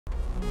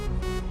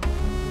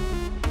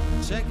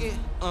Check it,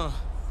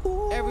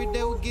 every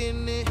day we're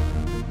getting it.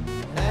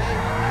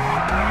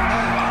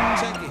 Hey,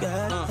 check it,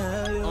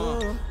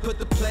 put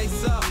the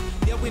place up.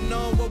 Yeah, we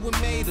know what we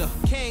made of.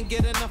 Can't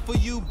get enough of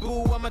you,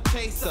 boo. I'm a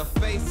chaser,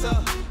 face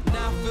up.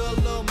 Now I feel a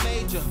little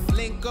major.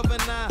 Blink of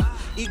an eye,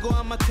 ego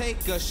I'ma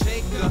take her,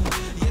 shake her.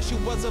 Yeah, she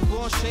was a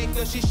born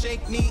shaker. She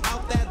shake me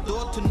out that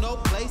door to no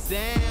place.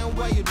 Damn,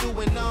 why you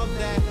doing all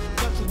that?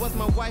 Thought you was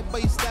my wife,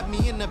 but you stabbed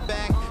me in the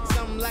back.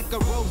 Something like a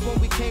rose when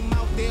we came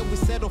out there. We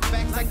settled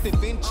facts like Da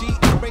Vinci.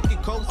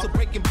 Breaking codes to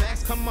breaking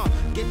backs. Come on,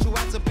 get your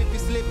ass up if you're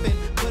slipping.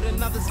 Put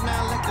another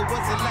smile like it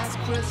wasn't last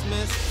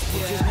Christmas.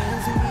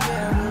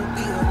 Yeah, we'll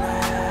be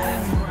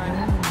alright.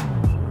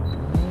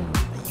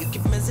 You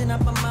keep messing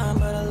up my mind,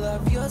 but I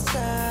love your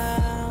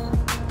style.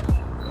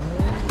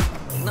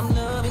 And I'm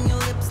loving your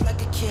lips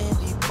like a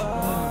candy